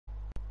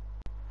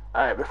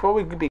Alright, before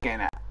we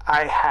begin,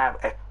 I have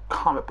a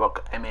comic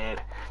book I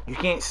made. You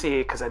can't see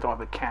it because I don't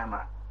have a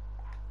camera.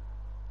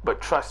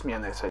 But trust me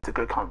on this, it's a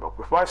good comic book.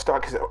 Before I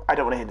start, because I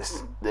don't want to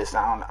hear this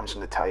sound, I'm just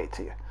going to tell it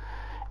to you.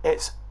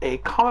 It's a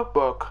comic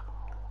book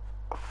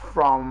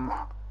from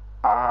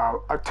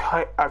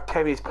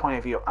Octavia's point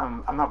of view.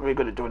 I'm not really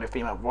good at doing a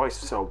female voice,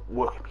 so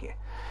work with me.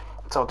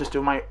 So I'll just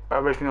do my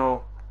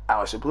original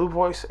Alistair Blue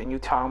voice, and you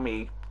tell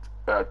me,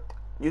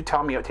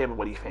 Octavia,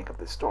 what do you think of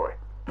this story?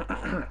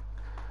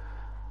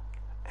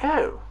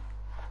 Oh,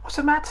 what's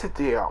the matter,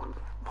 dear?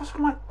 What's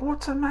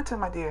the matter,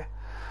 my dear?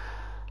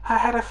 I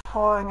had a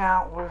falling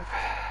out with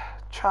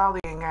Charlie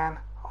again.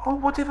 Oh,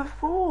 whatever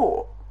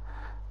for?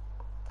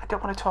 I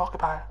don't want to talk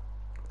about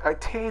it.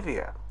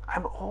 Octavia,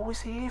 I'm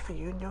always here for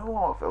you. You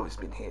know I've always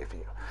been here for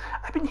you.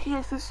 I've been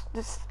here since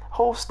this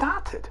whole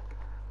started.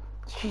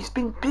 She's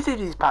been busy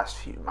these past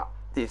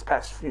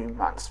few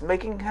months,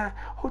 making her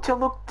hotel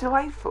look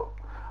delightful.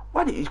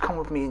 Why don't you come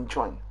with me and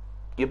join?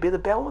 You'll be the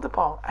belle of the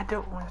ball. I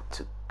don't want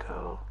to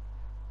go.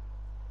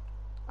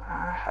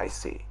 I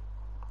see.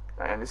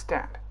 I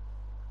understand.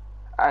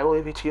 I will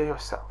leave it to you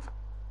yourself.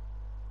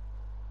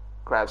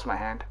 Grabs my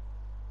hand.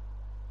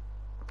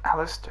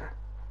 Alistor.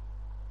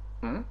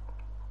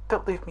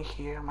 Don't leave me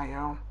here on my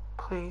own,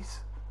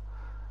 please.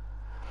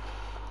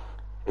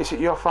 Is it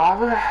your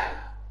father?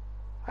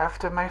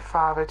 After my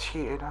father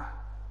cheated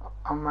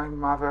on my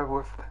mother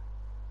with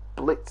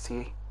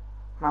Blitzy,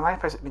 my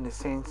life hasn't been the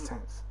same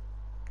since.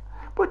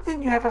 But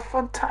didn't you have a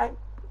fun time?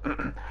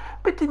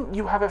 But didn't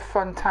you have a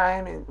fun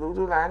time in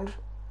Lululand?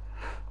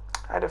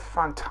 I had a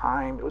fun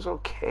time. It was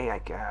okay, I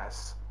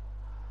guess.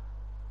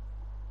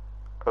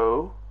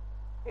 Oh?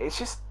 It's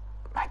just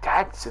my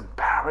dad's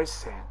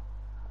embarrassing.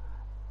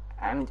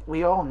 And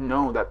we all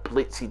know that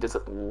Blitzy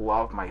doesn't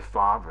love my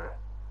father.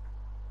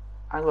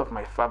 I love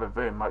my father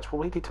very much.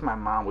 What he did to my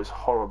mom was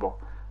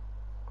horrible.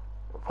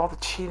 All the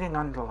cheating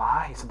on the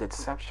lies and the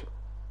deception.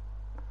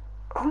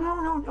 Oh,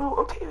 no,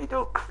 Octavia,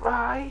 don't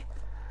cry.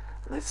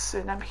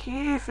 Listen, I'm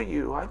here for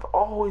you. I'm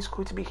always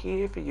going to be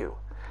here for you.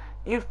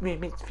 You've made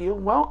me feel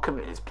welcome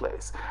in this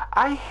place.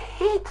 I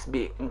hate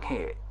being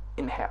here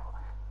in hell.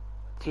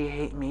 Do you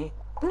hate me?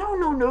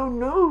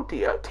 No,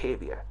 dear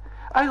Octavia.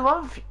 I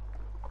love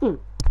you.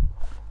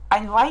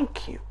 I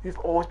like you. You've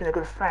always been a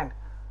good friend.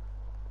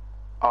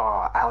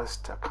 Oh,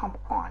 Alistor, come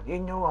on. You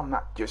know I'm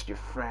not just your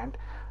friend.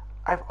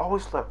 I've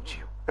always loved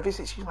you. Ever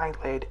since you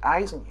laid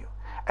eyes on you.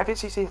 Ever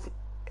since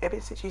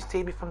you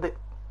saved me from the...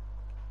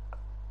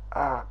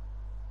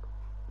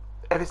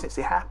 ever since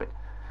it happened.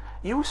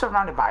 You were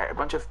surrounded by a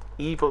bunch of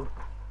evil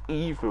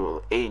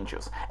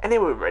angels, and they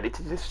were ready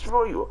to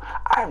destroy you.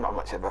 I'm not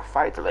much of a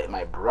fighter like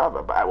my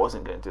brother, but I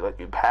wasn't going to let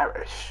you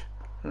perish.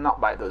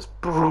 Not by those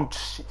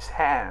brutes'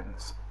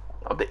 hands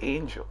of the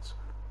angels.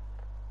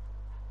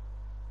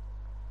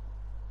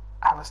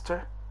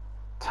 Alistor,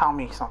 tell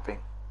me something.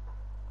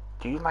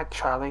 Do you like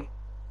Charlie?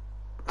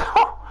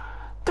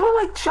 Do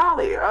I like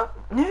Charlie?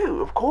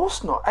 No, of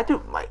course not. I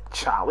don't like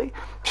Charlie.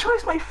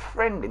 Charlie's my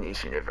friend in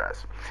this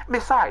universe.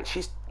 Besides,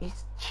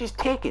 she's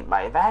taken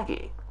by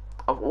Vaggie,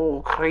 of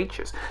all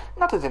creatures.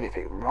 Not that there's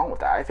anything wrong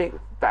with that. I think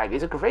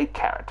Vaggie's a great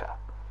character.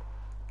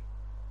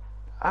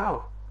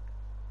 Oh,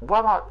 what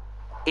about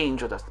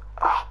Angel?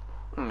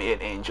 Me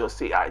and Angel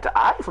see eye to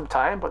eye from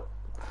time, but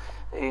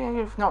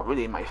it's not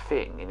really my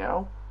thing, you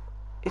know.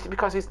 It's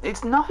because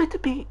it's nothing to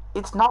be.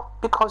 It's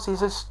not because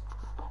he's a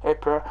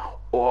stripper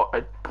or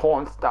a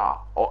porn star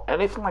or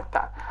anything like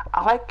that.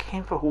 I like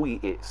him for who he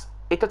is.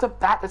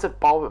 That doesn't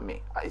bother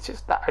me. It's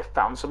just that I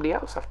found somebody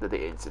else after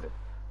the incident.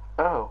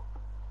 Oh,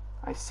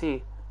 I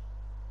see.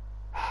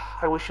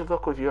 I wish you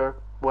luck with your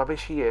whoever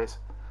she is.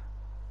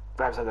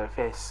 Grabs at her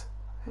face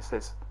and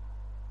says,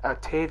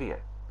 Octavia,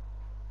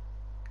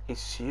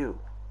 it's you.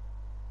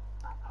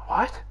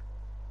 What?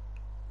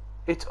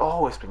 It's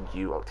always been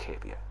you,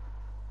 Octavia.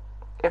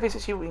 Ever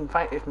since you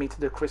invited me to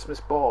the Christmas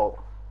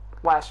ball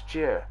last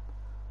year,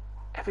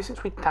 ever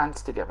since we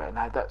danced together and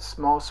had that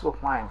small sip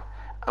of wine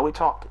and we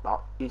talked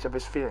about each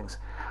other's feelings,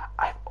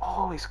 I've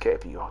always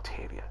cared for you,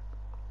 Octavia.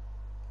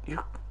 You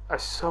are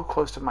so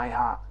close to my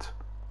heart.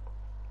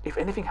 If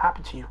anything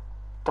happened to you,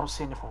 don't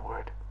say another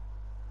word.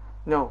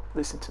 No,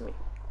 listen to me.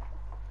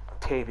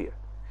 Octavia,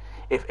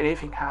 if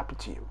anything happened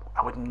to you,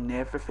 I would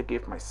never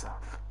forgive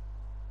myself.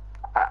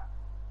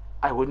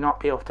 I would not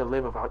be able to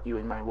live without you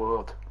in my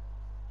world.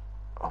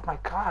 Oh my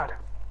God.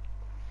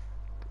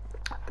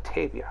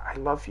 Octavia, I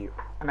love you,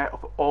 and I've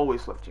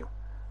always loved you.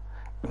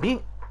 Me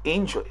and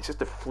Angel is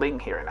just a fling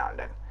here and now and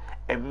then,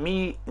 and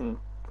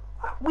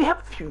we have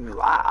a few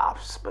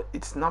laughs, but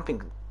it's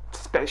nothing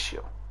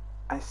special.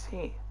 I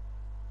see.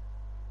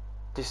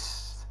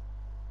 This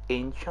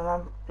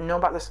Angel, know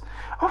about this?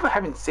 Oh, for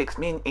heaven's sakes,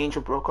 me and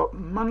Angel broke up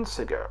months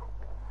ago.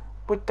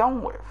 We're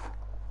done with.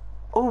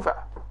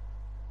 Over.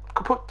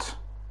 Kaput.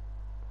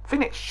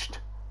 Finished.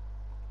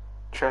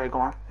 Should I go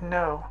on?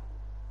 No.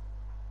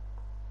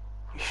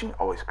 You shouldn't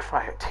always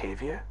cry,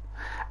 Octavia.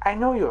 I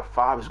know your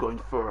father's going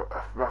for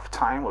a rough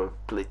time with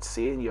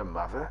Blitzy and your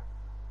mother,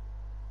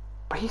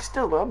 but he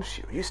still loves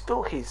you. You're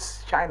still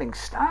his shining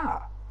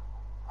star.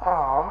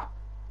 Aw,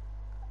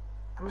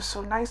 that was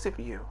so nice of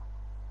you.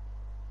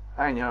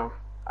 I know,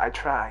 I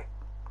try.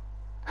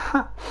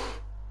 And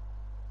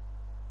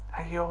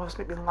you always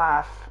make me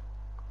laugh.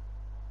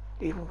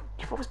 You've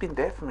always been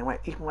there for me,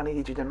 even when I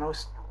needed you the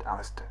most,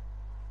 Alistor.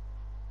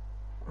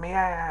 May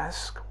I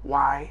ask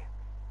why?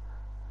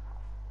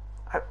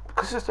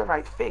 Because it's the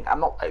right thing.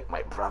 I'm not like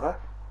my brother.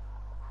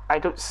 I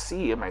don't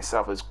see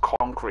myself as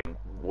conquering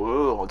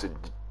worlds and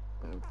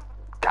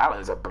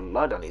gallons of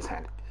blood on his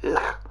hand.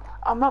 Ugh.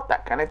 I'm not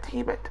that kind of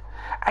demon.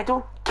 I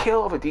don't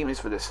kill other demons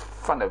for this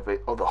fun of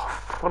it or the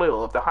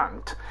thrill of the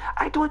hunt.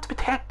 I do it to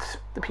protect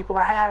the people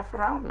I have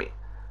around me.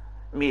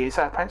 Me and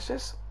Sir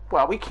Pentious,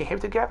 well, we came here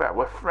together.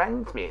 We're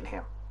friends, me and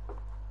him.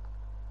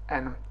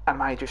 And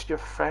am I just your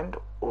friend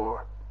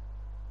or...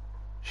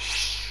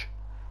 Shh,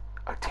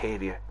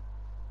 Octavia.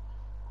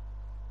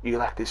 You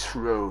like this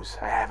rose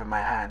I have in my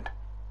hand.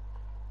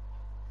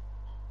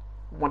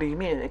 What do you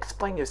mean?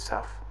 Explain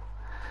yourself.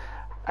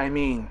 I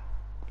mean,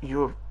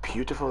 you're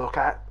beautiful to look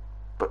at,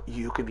 but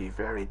you can be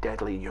very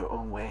deadly in your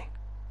own way.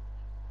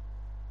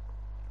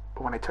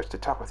 But when I touch the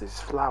top of this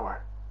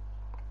flower,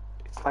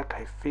 it's like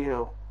I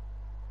feel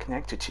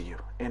connected to you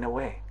in a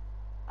way.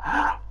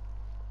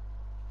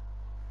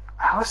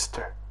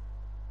 Alistor,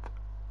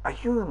 are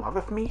you in love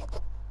with me?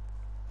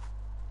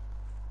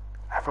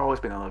 I've always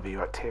been in love with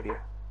you,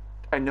 Octavia.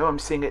 I know I'm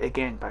saying it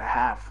again, but I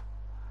have.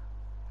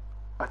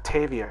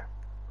 Octavia,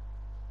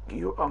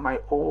 you are my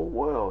whole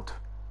world.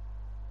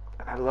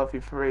 And I love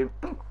you very...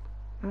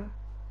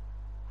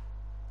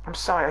 I'm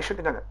sorry, I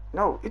shouldn't have done it.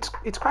 No,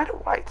 it's quite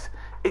alright.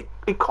 It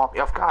caught me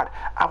off guard.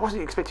 I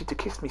wasn't expecting to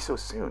kiss me so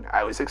soon.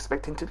 I was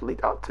expecting to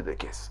lead up to the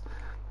kiss.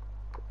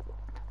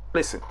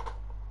 Listen,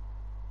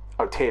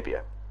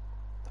 Octavia,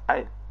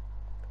 I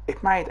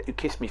admire that you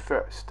kissed me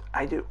first.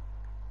 I do.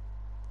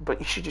 But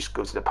you should just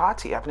go to the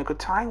party, having a good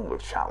time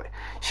with Charlie.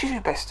 She's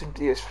your best and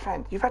dearest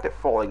friend. You've had a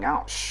falling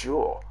out,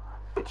 sure,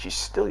 but she's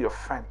still your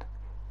friend.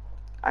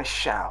 I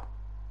shall.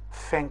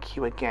 Thank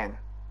you again.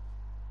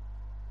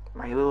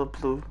 My little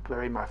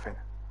blueberry muffin.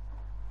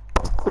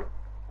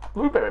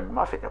 Blueberry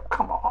muffin? Oh,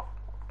 come on.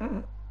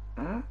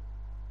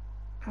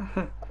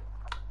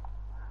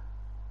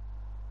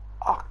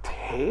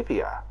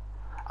 Octavia.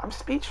 I'm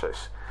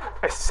speechless.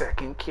 A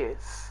second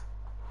kiss.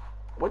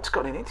 What's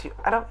going into you?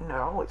 I don't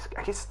know.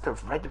 I guess it's the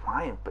red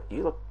wine, but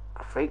you look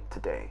great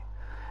today.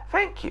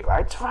 Thank you.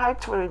 I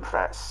tried to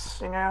impress,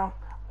 you know.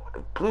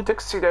 Blue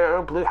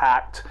tuxedo, blue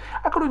hat.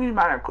 I got a new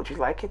monocle. Do you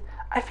like it?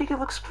 I think it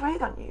looks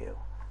great on you.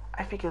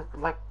 I think it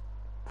like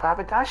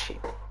rather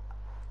dashing.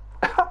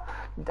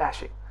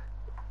 Dashing.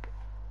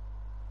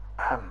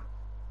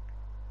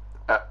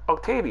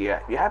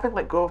 Octavia, you haven't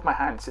let go of my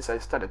hand since I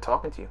started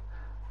talking to you.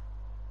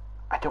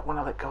 I don't want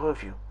to let go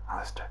of you,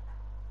 Alistor.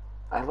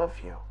 I love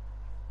you.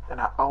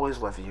 And I always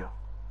love you.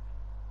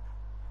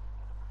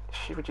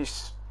 Should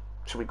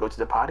we go to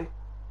the party?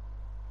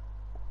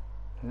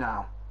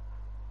 No.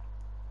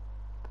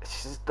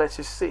 Let's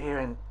just sit here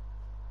and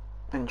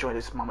enjoy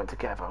this moment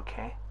together,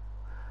 okay?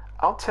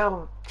 I'll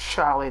tell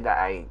Charlie that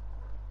I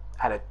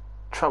had a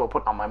trouble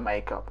putting on my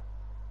makeup.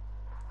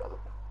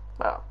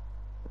 Well,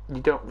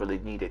 you don't really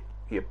need it.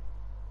 You're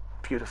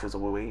beautiful the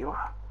way you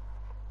are.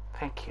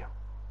 Thank you.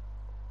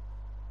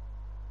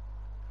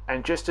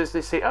 And just as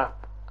they sit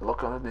up,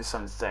 look on the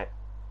sunset,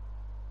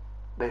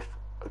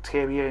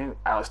 Octavia and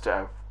Alistor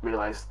have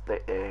realized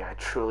that they are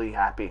truly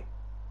happy.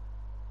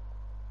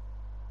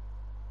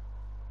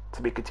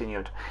 To be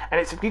continued.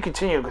 And it's to be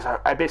continued because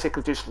I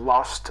basically just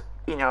lost,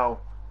 you know,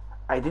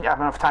 I didn't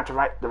have enough time to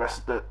write the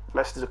rest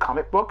of the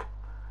comic book.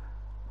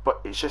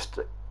 But it was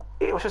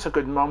just a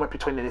good moment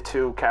between the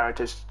two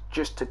characters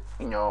just to,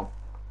 you know,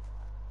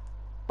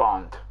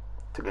 bond.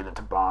 To get them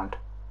to bond.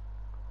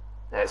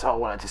 That's all I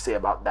wanted to say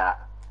about that.